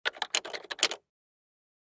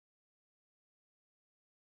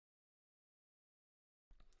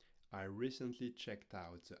I recently checked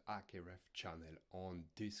out the HackerRef channel on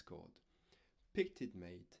Discord.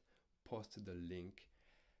 PictedMate posted a link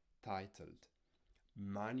titled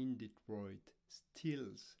 "Man in Detroit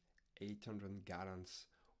steals 800 gallons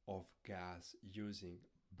of gas using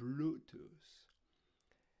Bluetooth."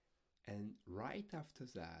 And right after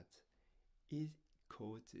that, it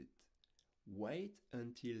quoted, "Wait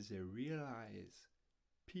until they realize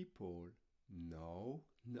people know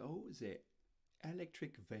the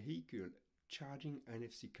electric vehicle charging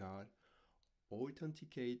NFC card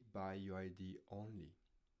authenticate by UID only."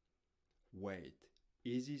 Wait,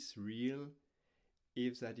 is this real?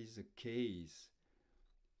 If that is the case,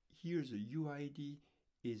 here the UID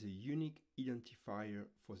is a unique identifier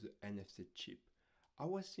for the NFC chip. I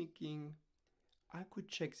was thinking I could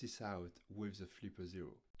check this out with the Flipper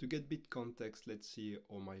Zero. To get a bit context, let's see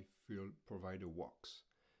how my fuel provider works.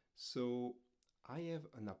 So I have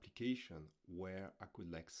an application where I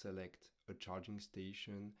could select a charging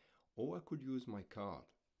station, or I could use my card.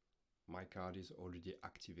 My card is already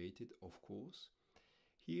activated, of course.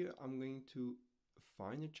 Here I'm going to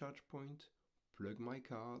find a charge point, plug my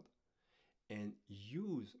card, and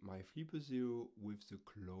use my Flipper Zero with the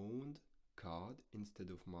cloned card instead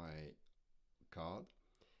of my card,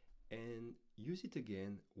 and use it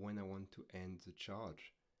again when I want to end the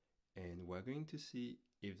charge. And we're going to see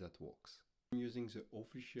if that works. I'm using the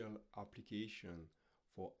official application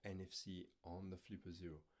for NFC on the Flipper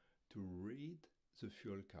Zero to read the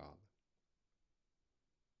fuel card.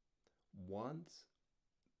 Once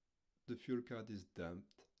the fuel card is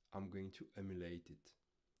dumped, I'm going to emulate it,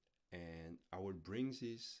 and I will bring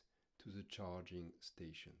this to the charging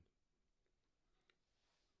station.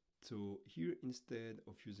 So here, instead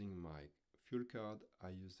of using my fuel card, I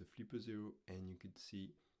use the Flipper Zero, and you could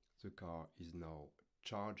see the car is now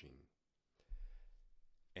charging.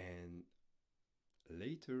 And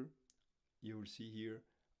later, you will see here,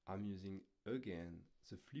 I'm using again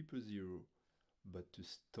the Flipper Zero, but to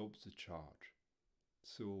stop the charge.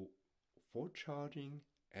 So for charging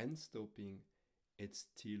and stopping, it's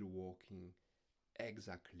still working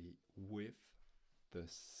exactly with the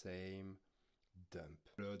same dump.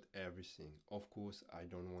 Upload everything. Of course, I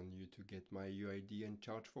don't want you to get my UID and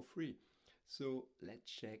charge for free. So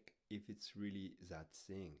let's check if it's really that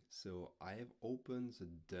thing. So I have opened the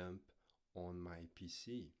dump on my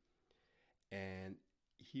PC, and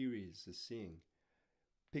here is the thing.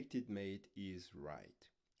 PictedMate is right.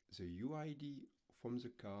 The UID from the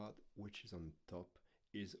card, which is on top,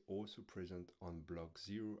 is also present on block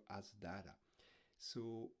 0 as data.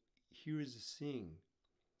 So here is the thing.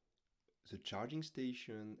 The charging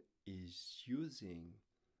station is using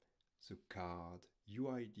the card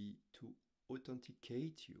UID to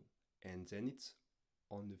authenticate you, and then it's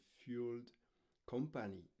on the fueled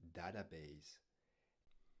company database.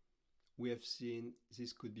 We have seen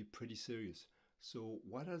this could be pretty serious. So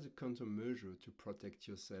what are the countermeasures to protect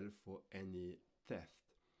yourself for any theft?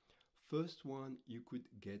 First one, you could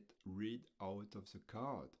get rid out of the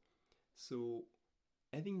card. So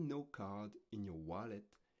having no card in your wallet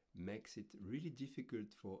makes it really difficult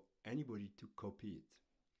for anybody to copy it,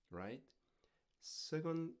 right?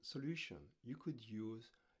 Second solution, you could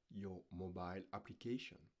use your mobile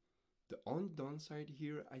application. The only downside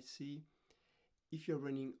here I see, if you're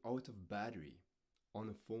running out of battery on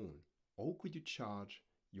a phone, how could you charge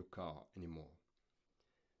your car anymore?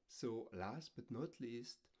 So last but not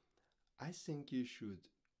least, I think you should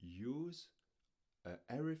use a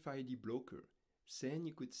RFID blocker. Then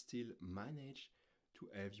you could still manage to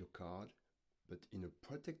have your card, but in a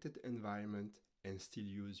protected environment, and still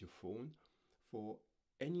use your phone for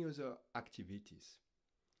any other activities.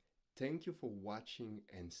 Thank you for watching,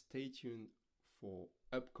 and stay tuned for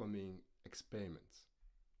upcoming experiments.